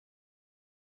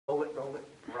Roll it, roll it,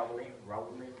 roll it,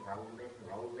 roll it, roll it,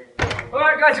 roll it.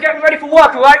 Alright guys, we're getting ready for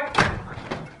work, alright?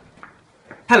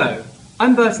 Hello,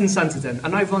 I'm Burton Santaden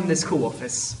and I run this call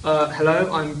office. Hello,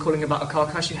 I'm calling about a car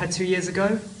crash you had 2 years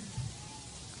ago.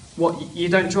 What, you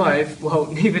don't drive? Well,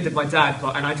 neither did my dad,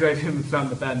 and I drove him round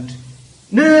the bend.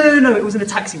 No, it was in a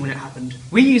taxi when it happened.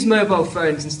 We use mobile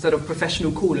phones instead of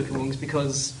professional call-looking ones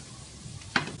because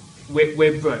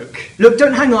we're broke. Look,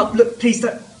 don't hang up, look, please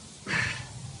don't.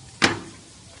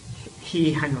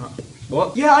 He hang up.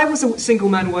 What? Yeah, I was a single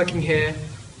man working here,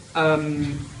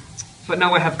 but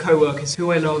now I have co-workers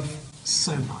who I love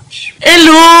so much.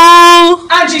 Hello!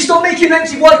 Angie, stop making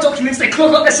empty Word documents, they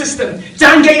clog up the system.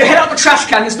 Dan, get your head out the trash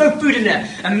can, there's no food in there.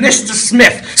 And Mr.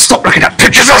 Smith, stop looking at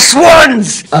pictures of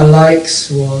swans! I like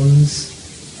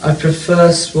swans. I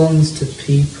prefer swans to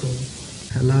people.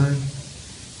 Hello?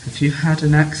 Have you had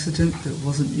an accident that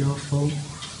wasn't your fault?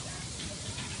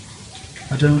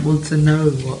 I don't want to know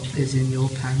what is in your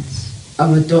pants.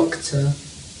 I'm a doctor.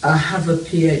 I have a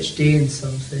PhD in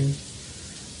something.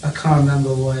 I can't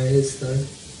remember what it is though.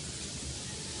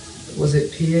 Was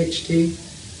it PhD?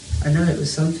 I know it was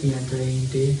something under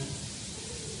AD.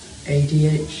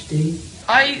 ADHD?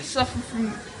 I suffer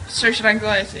from social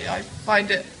anxiety. I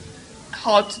find it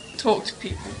hard to talk to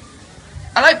people.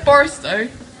 I like Boris though,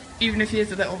 even if he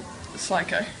is a little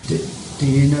psycho. Do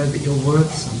you know that you're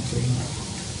worth something?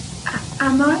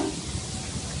 Am I?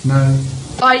 No.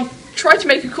 I tried to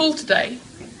make a call today,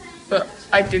 but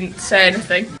I didn't say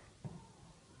anything.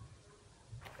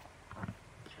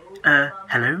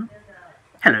 Hello?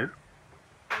 Hello?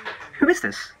 Who is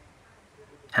this?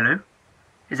 Hello?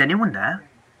 Is anyone there?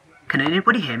 Can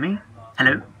anybody hear me?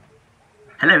 Hello?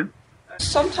 Hello?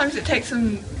 Sometimes it takes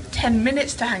them 10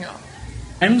 minutes to hang up.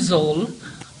 I'm Xaal.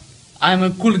 I'm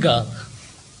a cool girl.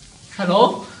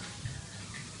 Hello?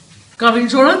 Car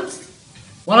insurance?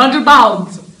 100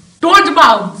 pounds, 200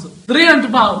 pounds,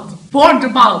 300 pounds,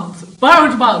 400 pounds,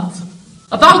 500 pounds,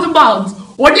 1,000 pounds.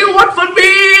 What do you want from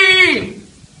me?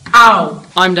 Ow.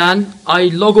 I'm Dan. I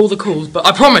log all the calls, but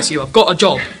I promise you, I've got a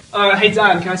job. Hey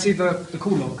Dan, can I see the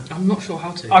call log? I'm not sure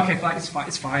how to. Okay, fine,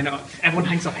 it's fine. Everyone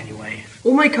hangs up anyway.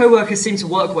 All my co-workers seem to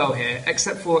work well here,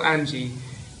 except for Angie.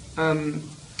 I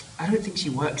don't think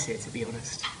she works here, to be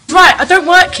honest. Right, I don't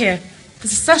work here.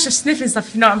 There's such a sniffing stuff,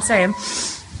 if you know what I'm saying.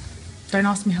 Don't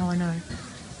ask me how I know.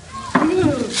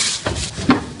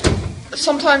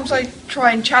 Sometimes I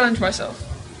try and challenge myself.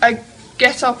 I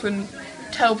get up and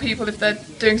tell people if they're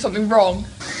doing something wrong.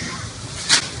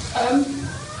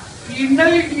 You know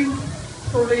you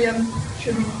probably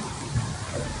shouldn't.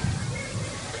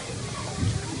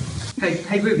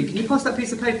 Hey Ruby, can you pass that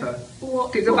piece of paper?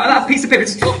 What? That piece of paper.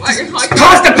 Just I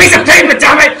pass the piece of paper,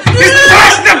 damn it! Just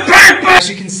pass the paper! As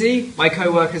you can see, my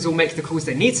co-workers all make the calls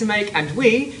they need to make, and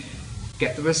we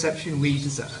get the reception we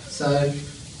deserve. So,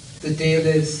 the deal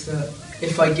is that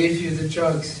if I give you the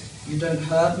drugs, you don't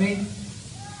hurt me?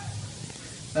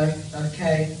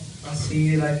 Okay, I'll see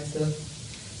you later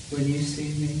when you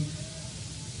see me.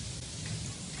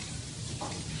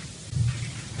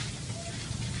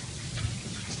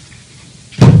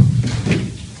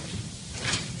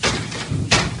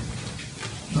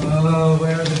 Oh,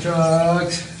 where are the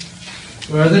drugs?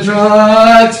 Where are the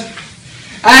drugs?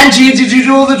 Angie, did you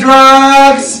do all the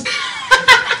drugs?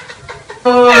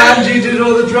 Oh, Angie did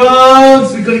all the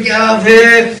drugs. We gotta get out of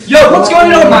here. Yo, what's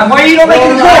going on, man? Why are you not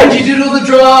making the call? Angie did all the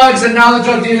drugs, and now the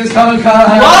drug dealer's coming and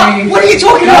hurt me. What are you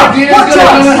talking about? The drug What dealer's gonna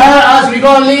come and drugs? hurt us. We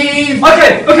gotta leave.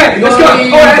 Okay, let's go.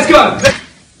 Alright, let's go.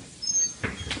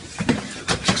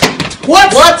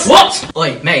 What?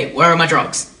 Wait, mate, where are my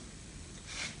drugs?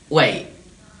 Wait,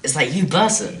 is that you,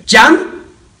 Burton? Jan?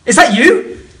 Is that you?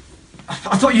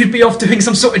 I thought you'd be off doing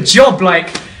some sort of job like,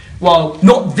 well,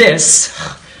 not this.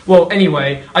 Well,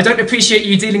 anyway, I don't appreciate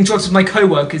you dealing drugs with my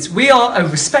co-workers. We are a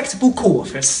respectable call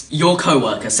office. Your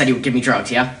co-worker said he would give me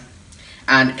drugs, yeah?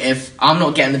 And if I'm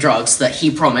not getting the drugs that he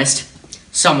promised,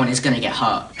 someone is gonna get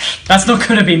hurt. That's not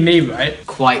gonna be me, right?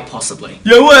 Quite possibly.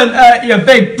 You weren't your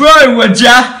big bro, would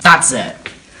ya? That's it.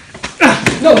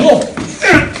 No, more.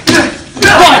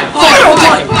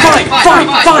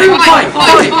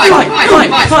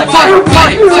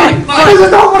 This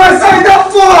is not what I signed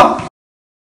up for!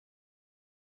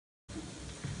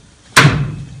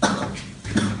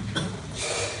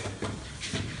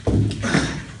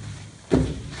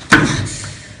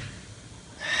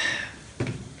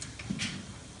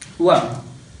 Well,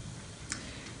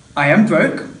 I am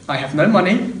broke, I have no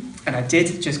money, and I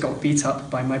did just got beat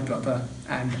up by my brother,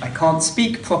 and I can't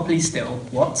speak properly still,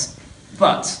 what?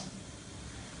 But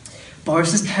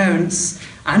Boris's parents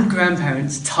and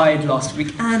grandparents died last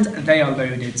week, and they are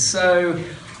loaded, so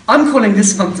I'm calling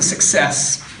this month a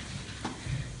success.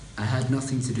 had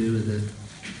nothing to do with it.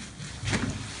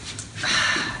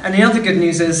 And the other good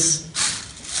news is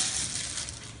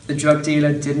the drug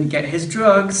dealer didn't get his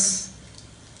drugs.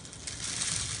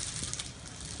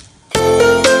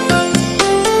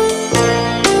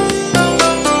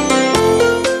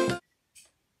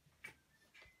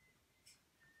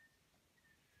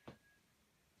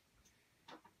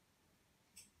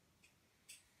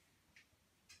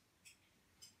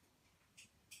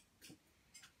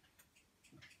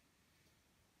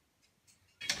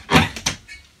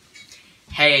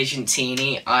 Hey, Agent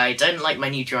Teeny, I don't like my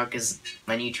new drug as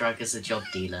a job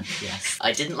dealer. Yes,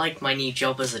 I didn't like my new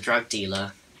job as a drug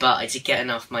dealer, but I did get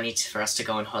enough money for us to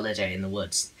go on holiday in the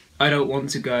woods. I don't want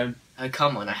to go. Oh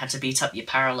come on, I had to beat up your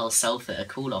parallel self at a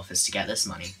call office to get this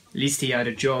money. At least he had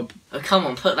a job. Oh come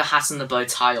on, put the hat and the bow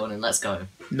tie on and let's go.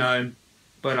 No,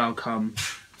 but I'll come.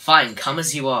 Fine, come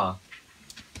as you are.